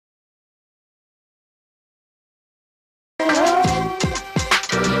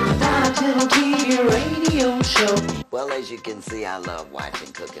radio show. Well, as you can see, I love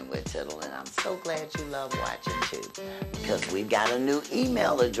watching Cooking with Tittle, and I'm so glad you love watching too, because we've got a new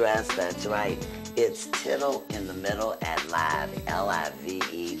email address. That's right. It's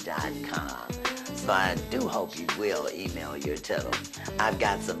tittleInTheMiddle@live.com. So I do hope you will email your Tittle. I've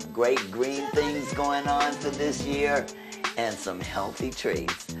got some great green things going on for this year and some healthy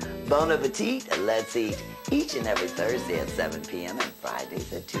treats. Bon appetit, and let's eat each and every Thursday at 7 p.m. and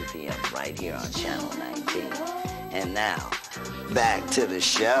Fridays at 2 p.m. right here on Channel 19. And now, back to the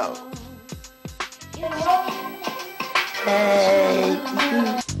show. Hey.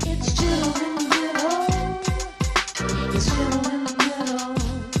 It's Tittle in the middle. It's Tittle in the middle.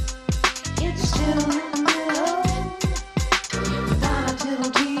 It's Tittle in the middle. LaDonna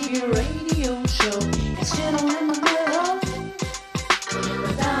Tittle TV radio show. It's Tittle in the middle.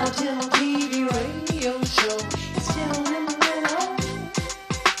 LaDonna Tittle TV radio show. It's Tittle in the middle.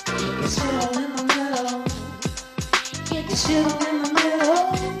 It's Tittle in the middle. It's Tittle in the middle.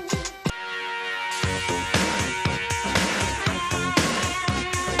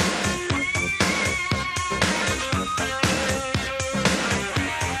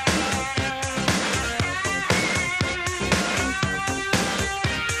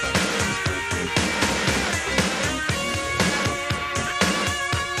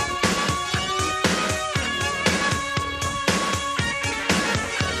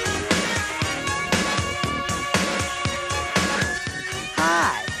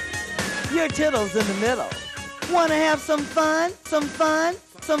 Your Tittle's in the middle. Want to have some fun? Some fun?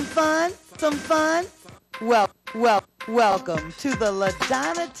 Some fun? Some fun? Welcome to the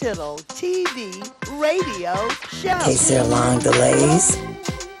LaDonna Tittle TV radio show. In case there are long delays.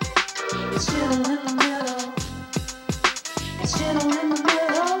 It's Tittle in the middle. It's Tittle in the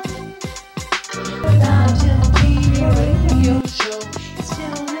middle. LaDonna Tittle TV radio show. It's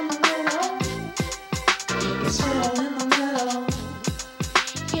Tittle in the middle. It's Tittle in the middle.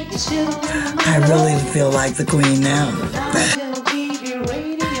 It's Tittle in the middle. I really feel like the queen now.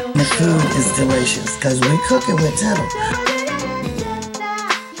 The food is delicious because we're cooking with Tittle.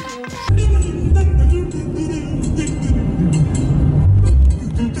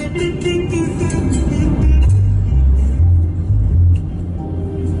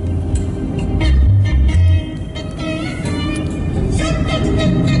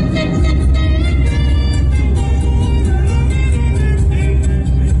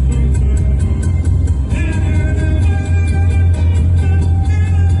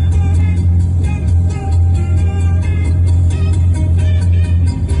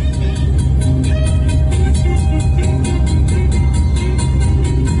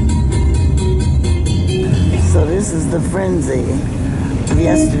 This is the frenzy of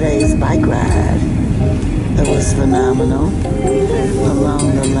yesterday's bike ride. It was phenomenal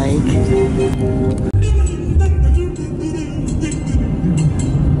along the lake.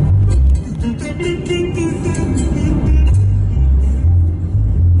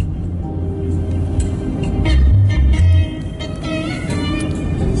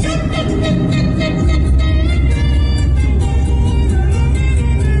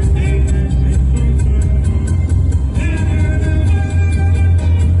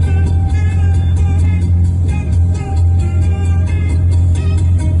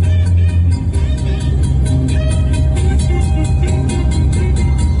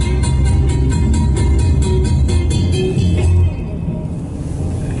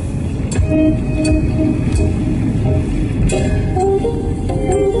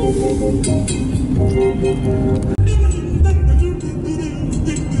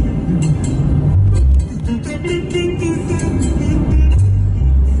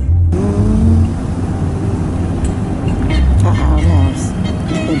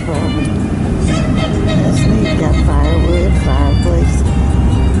 Got firewood, fireplace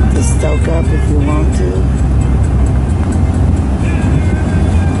to stoke up if you want to.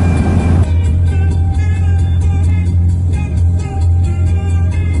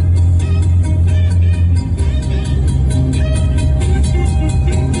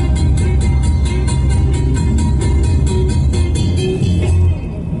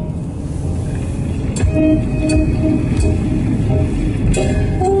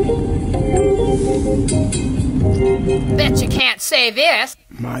 Bet you can't say this.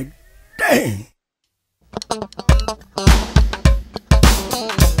 My dang.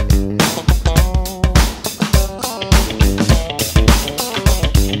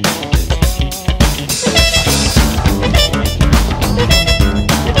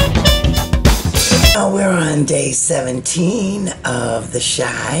 We're on day 17 of The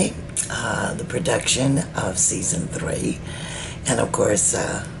Shy, the production of season 3. And of course,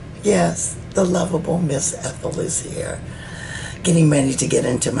 yes, the lovable Miss Ethel is here. Getting ready to get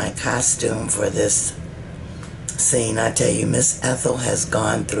into my costume for this scene. I tell you, Miss Ethel has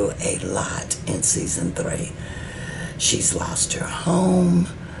gone through a lot in season 3. She's lost her home.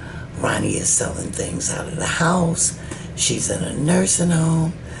 Ronnie is selling things out of the house. She's in a nursing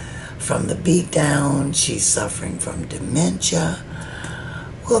home. From the beatdown, she's suffering from dementia.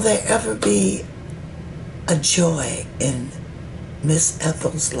 Will there ever be a joy in Miss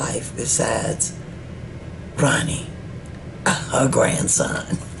Ethel's life besides Ronnie, her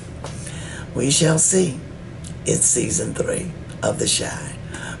grandson? We shall see. It's season 3 of The Shine.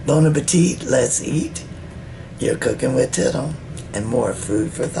 Bon appetit, let's eat. You're cooking with Tittle, and more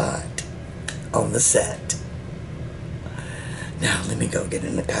food for thought on the set. Now let me go get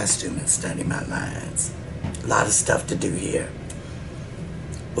in the costume and study my lines. A lot of stuff to do here.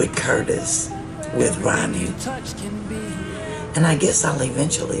 With Curtis, with Ronnie, and I guess I'll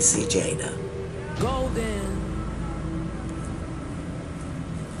eventually see Jada.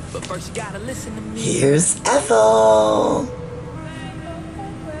 But first you gotta listen to me. Here's Ethel.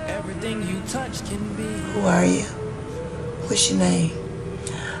 Everything you touch can be. Who are you? What's your name?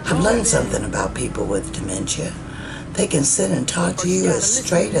 I've learned something about people with dementia. They can sit and talk to you as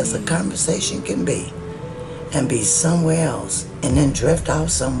straight as a conversation can be, and be somewhere else, and then drift off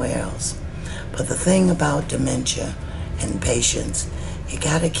somewhere else. But the thing about dementia and patients, you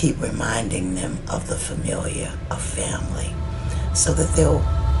gotta keep reminding them of the familiar, of family, so that they'll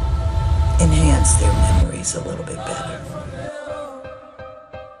enhance their memories a little bit better.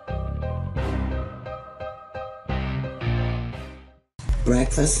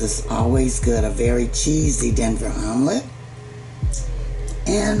 Breakfast is always good. A very cheesy Denver omelet.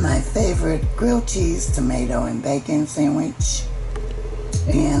 And my favorite grilled cheese, tomato, and bacon sandwich.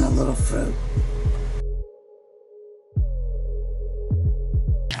 And a little fruit.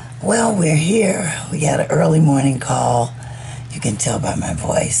 Well, we're here. We got an early morning call. You can tell by my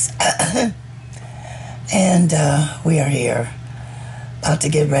voice. And we are here. About to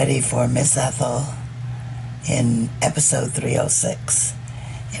get ready for Miss Ethel in episode 306,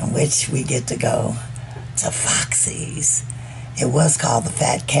 in which we get to go to Foxy's. It was called The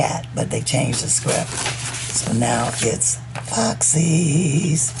Fat Cat, but they changed the script. So now it's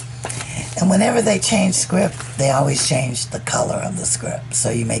Foxy's. And whenever they change script, they always change the color of the script.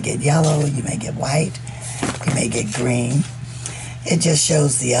 So you may get yellow, you may get white, you may get green. It just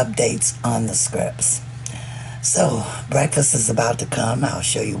shows the updates on the scripts. So breakfast is about to come. I'll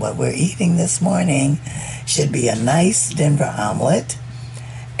show you what we're eating this morning. Should be a nice Denver omelet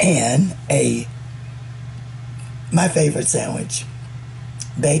and my favorite sandwich,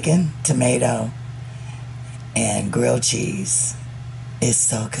 bacon, tomato, and grilled cheese. It's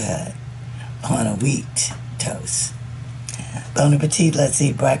so good on a wheat toast. Bon appetit, let's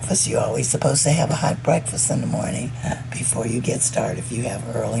eat breakfast. You're always supposed to have a hot breakfast in the morning before you get started if you have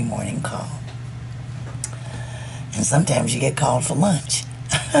an early morning call. And sometimes you get called for lunch.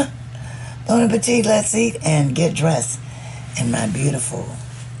 Bon appetit, let's eat and get dressed in my beautiful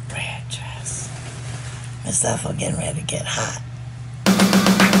red dress. Miss Ethel getting ready to get hot.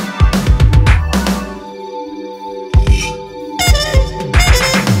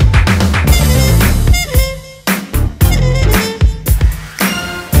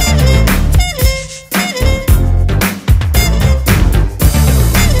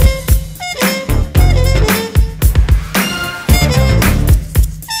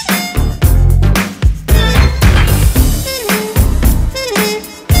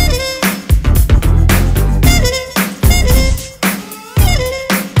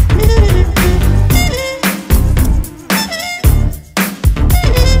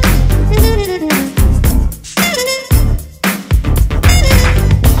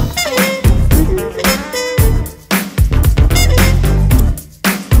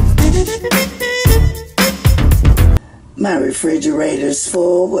 My refrigerator's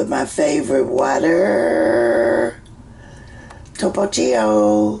full with my favorite water, Topo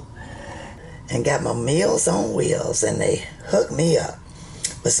Chico, and got my Meals on Wheels, and they hooked me up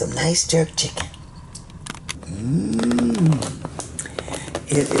with some nice jerk chicken.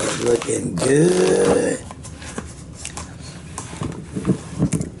 It is looking good.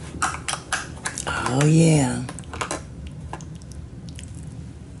 Oh yeah.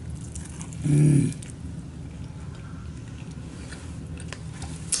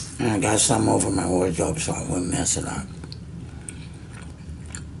 And I got some over my wardrobe so I wouldn't mess it up.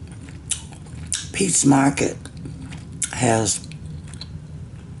 Pete's Market has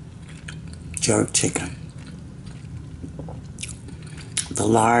jerk chicken. The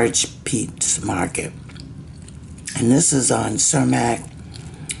large Pete's Market. And this is on Cermak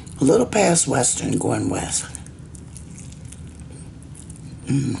A little past Western, going west.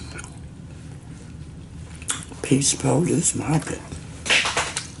 Peace Produce Market.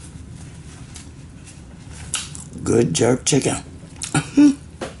 Good jerk chicken.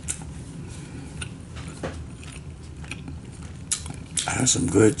 That's some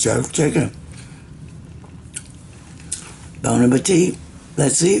good jerk chicken. Bon appetit.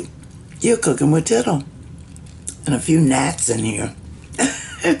 Let's see. You're cooking with Tittle. And a few gnats in here.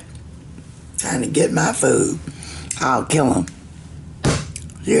 Trying to get my food. I'll kill them.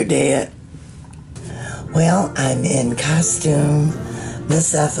 You're dead. Well, I'm in costume.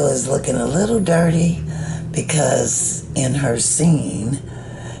 Miss Ethel is looking a little dirty because in her scene,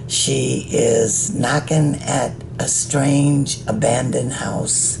 she is knocking at a strange abandoned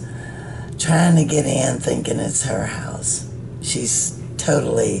house, trying to get in thinking it's her house. She's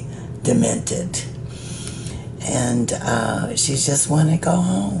totally demented. And she's just want to go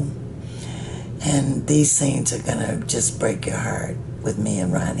home. And these scenes are going to just break your heart with me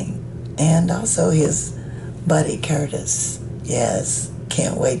and Ronnie. And also his buddy Curtis. Yes,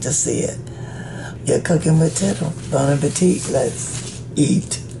 can't wait to see it. You're cooking with Tittle. Bon appetit. Let's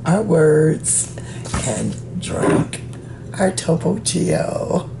eat our words and drink our Topo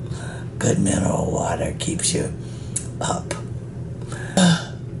Gio. Good mineral water keeps you up.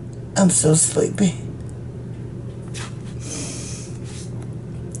 I'm so sleepy.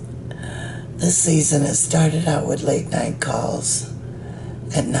 This season has started out with late night calls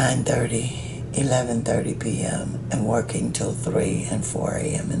at 9:30, 11:30 p.m. and working till 3 and 4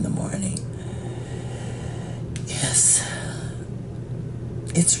 a.m. in the morning. Yes,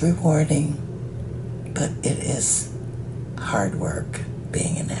 it's rewarding, but it is hard work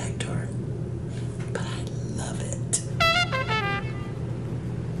being an actor. But I love it.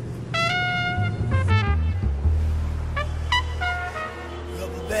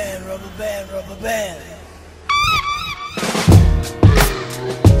 Rubber band, rubber band, rubber band.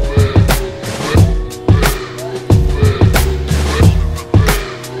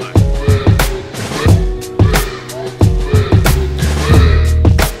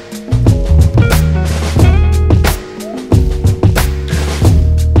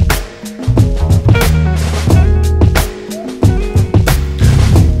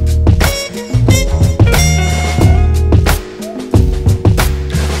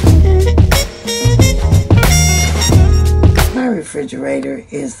 Refrigerator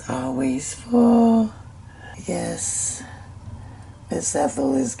is always full. Yes, Miss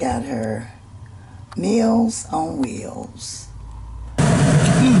Ethel has got her Meals on Wheels. So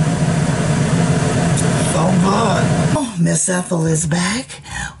good. Oh, Miss Ethel is back.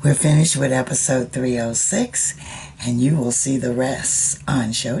 We're finished with episode 306, and you will see the rest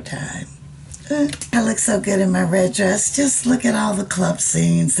on Showtime. I look so good in my red dress. Just look at all the club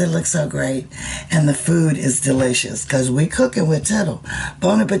scenes. They look so great. And the food is delicious because we cooking with Tittle.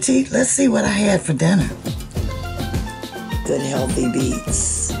 Bon appetit. Let's see what I had for dinner. Good healthy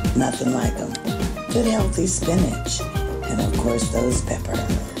beets. Nothing like them. Good healthy spinach. And of course those peppers.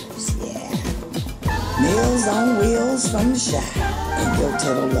 Yeah. Meals on Wheels from the Shack. And your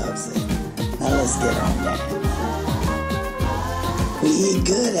Tittle loves it. Now let's get on that. We eat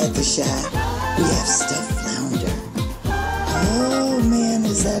good at the Shack. We have stuffed flounder. Oh man,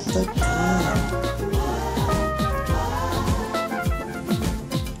 does that look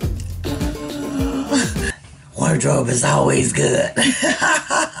good? Wardrobe is always good.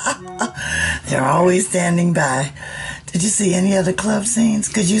 They're always standing by. Did you see any other club scenes?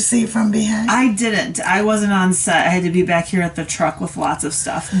 Could you see from behind? I didn't. I wasn't on set. I had to be back here at the truck with lots of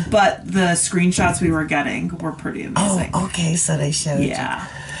stuff. But the screenshots we were getting were pretty amazing. Oh, okay, so they showed you. Yeah.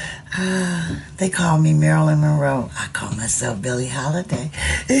 They call me Marilyn Monroe. I call myself Billie Holiday.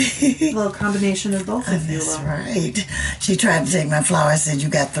 A little combination of both, if you will. That's right. She tried to take my flower. I said, you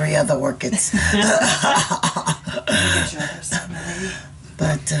got 3 other orchids.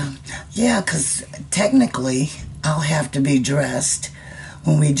 But, yeah, because technically, I'll have to be dressed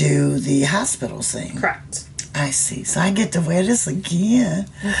when we do the hospital scene. Correct. I see. So I get to wear this again.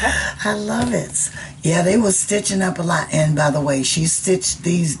 Okay. I love it. Yeah, they were stitching up a lot. And by the way, she stitched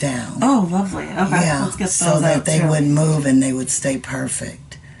these down. Oh, lovely. Okay. Yeah, Let's get those so that out, they too. wouldn't move and they would stay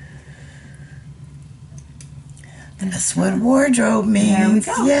perfect. That's what wardrobe means.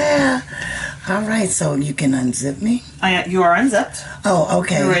 There we go. Yeah. All right, so you can unzip me. You are unzipped. Oh,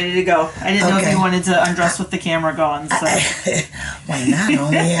 okay. You're ready to go. I didn't know if Okay. you wanted to undress with the camera going. So. Why not? I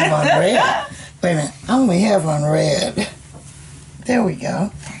only have on red. Wait a minute. I only have on red. There we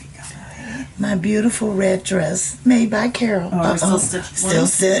go. There you go. my beautiful red dress made by Carol. Oh, are we still stitched? Still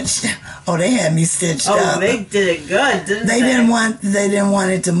stitched. Oh, they had me stitched up. Oh, they did it good, didn't they? They didn't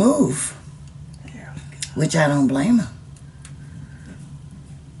want it to move, which I don't blame them.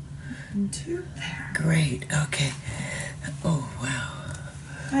 Great. Okay. Oh wow.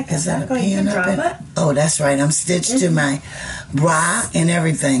 Is that a pin up in? Oh, that's right. I'm stitched to my bra and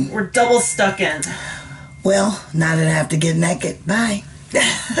everything. We're double stuck in. Well, now that I have to get naked, bye.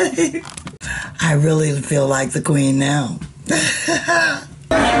 I really feel like the queen now. We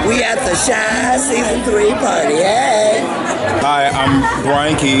at the Shy Season 3 party. Hey. Hi, I'm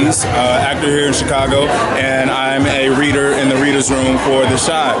Brian Keys, actor here in Chicago, and I'm a reader in the reader's room for The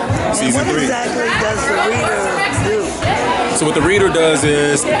Shy Season 3. What exactly does the reader do? So what the reader does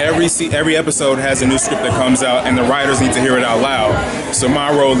is every episode has a new script that comes out, and the writers need to hear it out loud. So my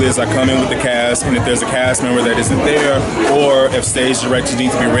role is I come in with the cast, and if there's a cast member that isn't there, or if stage directions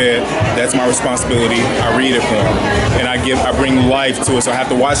need to be read, that's my responsibility. I read it for them, and I bring life to it. So I have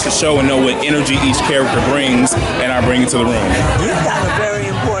to watch the show and know what energy each character brings, and I bring it to the room. You've got a very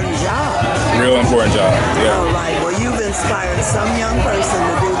important job. Real important job. Yeah. All right. Well, you've inspired some young person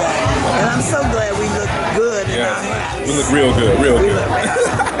to do that, and I'm so glad we look good in our hats. We look real good, real good.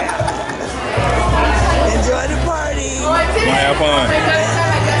 Enjoy the party. Have fun.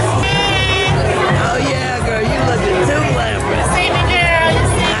 Oh yeah, girl, you looking too glamorous. See me, girl. You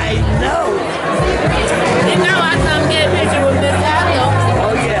see? I know. You know I come get a picture with Miss Apple.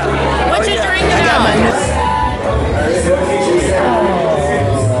 Oh yeah. What Oh, you yeah. drinking I got on? my new-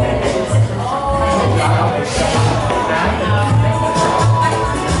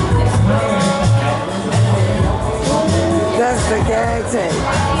 That's the gag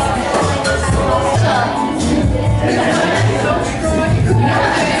tape.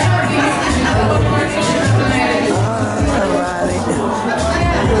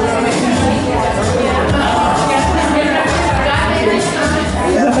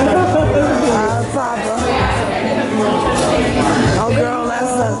 Papa. Oh, girl,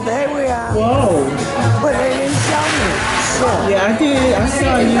 there we are. Whoa. But they didn't show me. Sure. Yeah, I did. I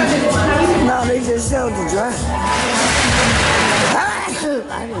saw you. No, they just showed the dress.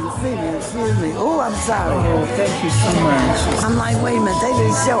 I didn't see me. Excuse me. Oh, I'm sorry. Oh, thank you so much. I'm like, wait a minute. They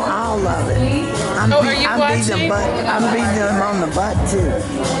didn't show all of it. I'm beating them on the butt too.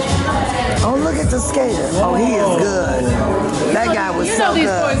 Oh, look at the skater. Oh, he is good. That guy was so These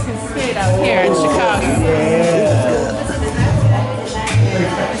good. boys can skate out here in Chicago.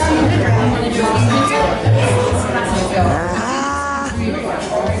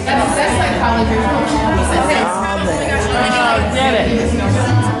 That's like college. Oh, get it.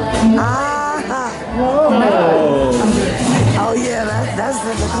 Oh yeah, that's in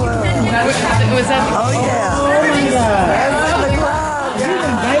the club. Was that? Oh yeah. Oh my God. That's in the club. You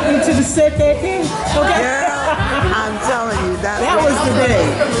invite me to the set that day? Okay. Girl, I'm telling you, That was the day.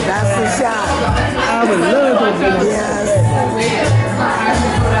 That's the shot. I would love to be there. Yes.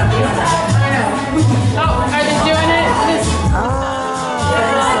 Oh, are they doing it?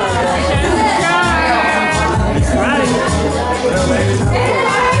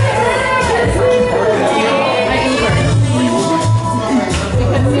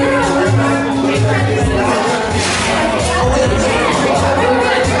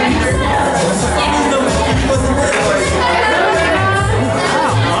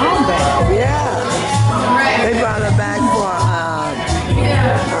 Yeah. They brought her back for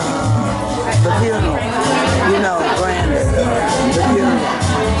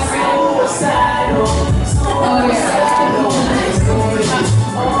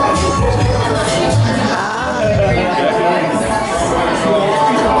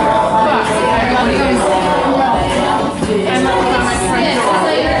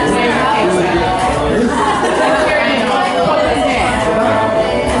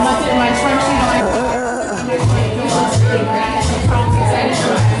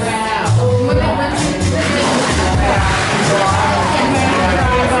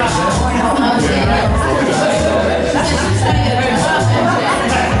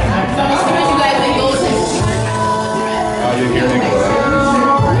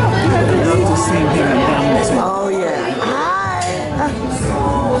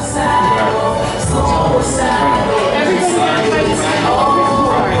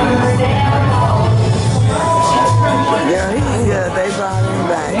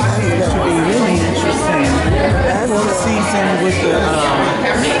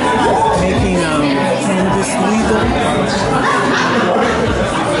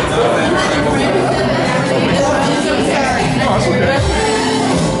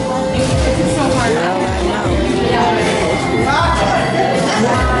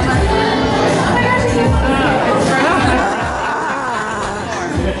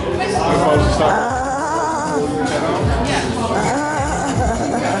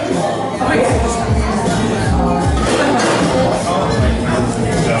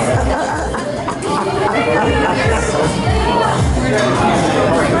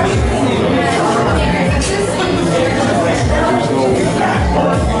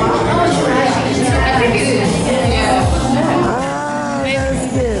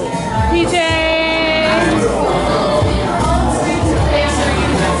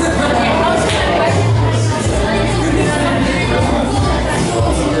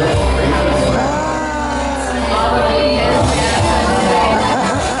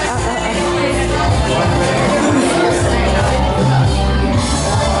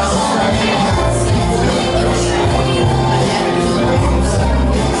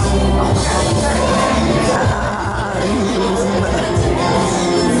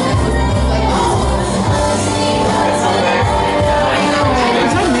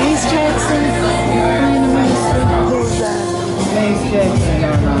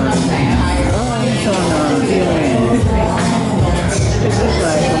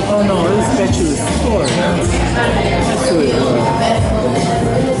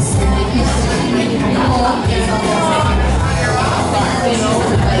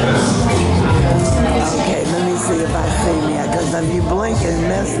Okay, let me see if I see me, because if you blink and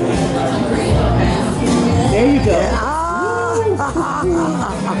miss me. There you go. Ah.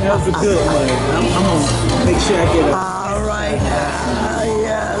 That was a good one. I'm gonna make sure I get it. All right.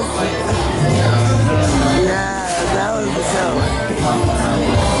 Yes. Yes, that was a good one.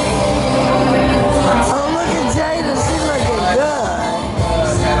 Oh, look at Jada. She's looking good.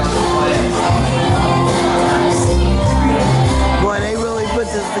 Boy, they really put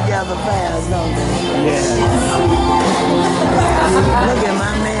this together fast, don't they? Yeah. Look at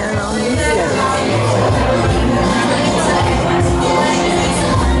my man on the stage.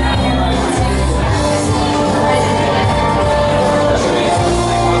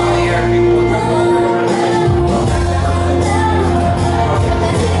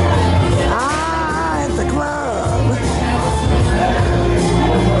 At the club.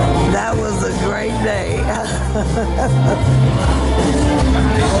 That was a great day.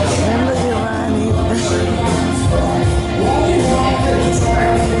 And look at Ronnie.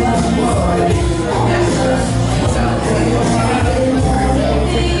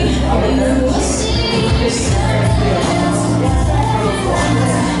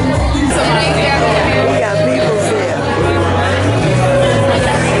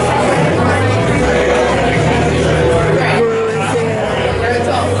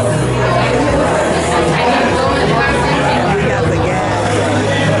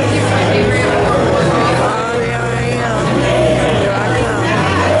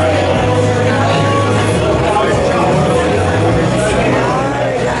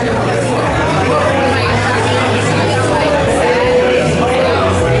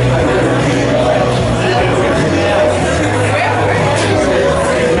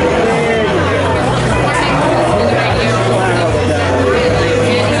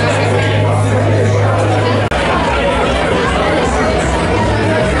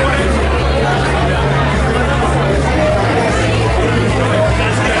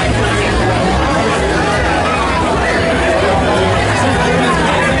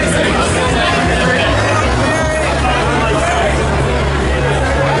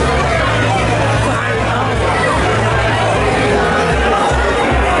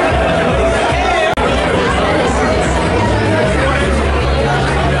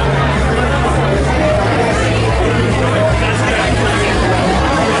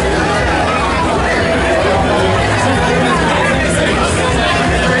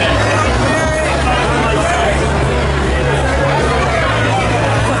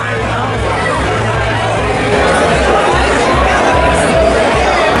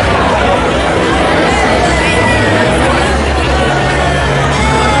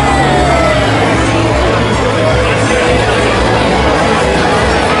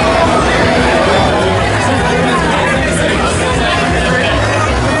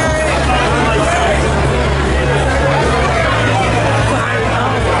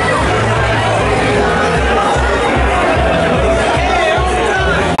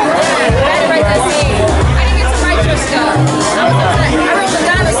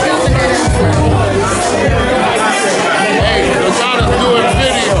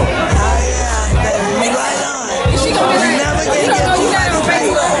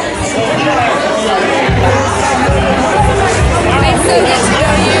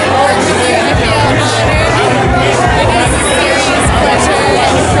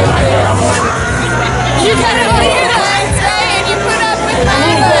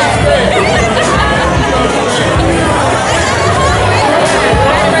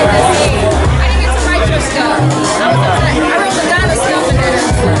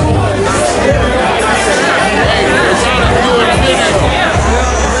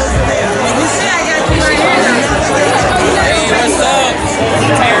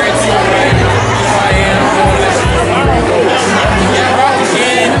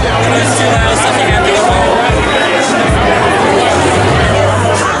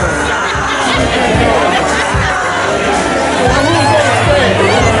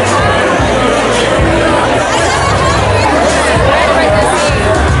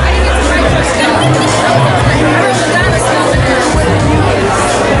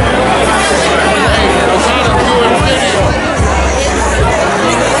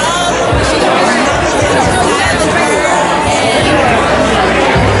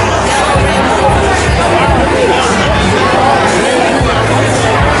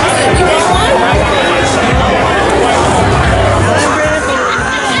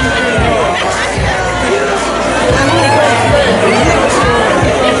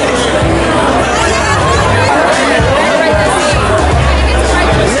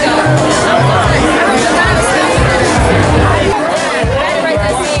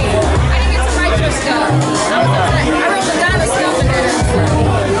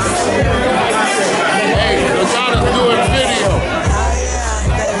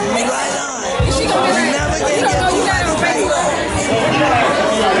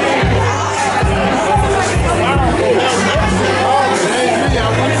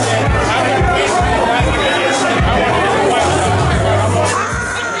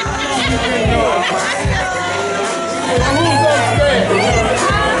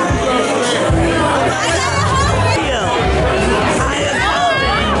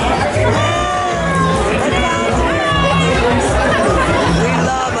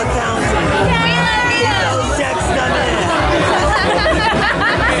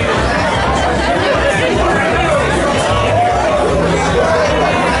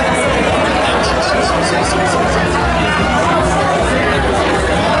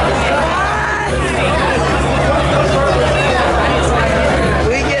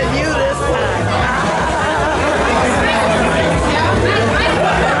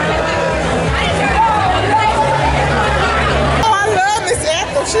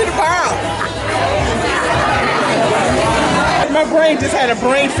 brain just had a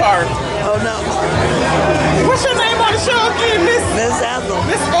brain fart. Oh no. What's your name on the show again, Miss? Miss Ethel.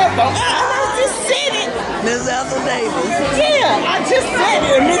 Miss Ethel. I just said it. Miss Ethel Davis. Yeah, I just said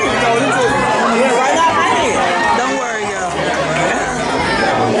it a minute ago. It just went right out my head. Don't worry, girl.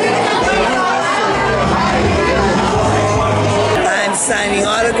 I'm signing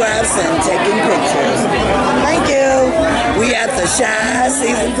autographs and taking pictures. Thank you. We at the Shy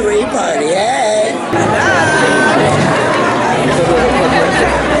Season 3 party. Hey.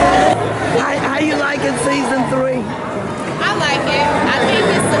 How you liking Season 3? I like it. I think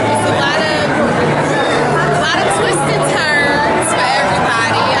it's a lot of twists and turns for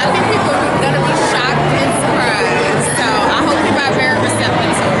everybody. I think people are gonna be shocked and surprised. So I hope people are very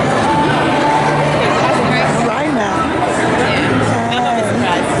receptive to it. Right now. Yeah. I'm gonna be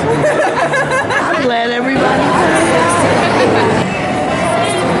surprised. I'm glad everybody.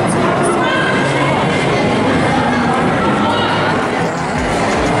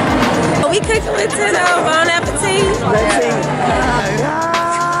 We cooking with Tittle. Bon appetit. Let's see.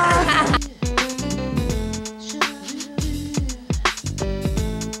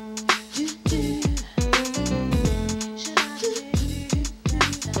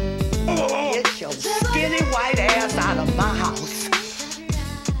 Get your skinny white ass out of my house.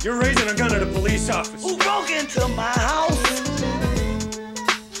 You're raising a gun at a police officer. Who broke into my house?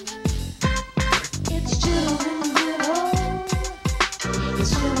 It's Tittle in the middle.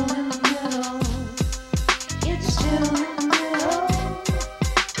 It's Tittle in the middle. It's Tittle in the middle.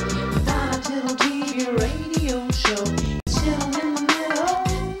 LaDonna Tittle TV radio show. It's Tittle in the middle.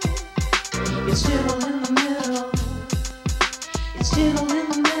 It's Tittle in the middle. It's Tittle in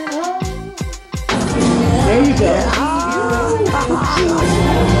the middle. There you go.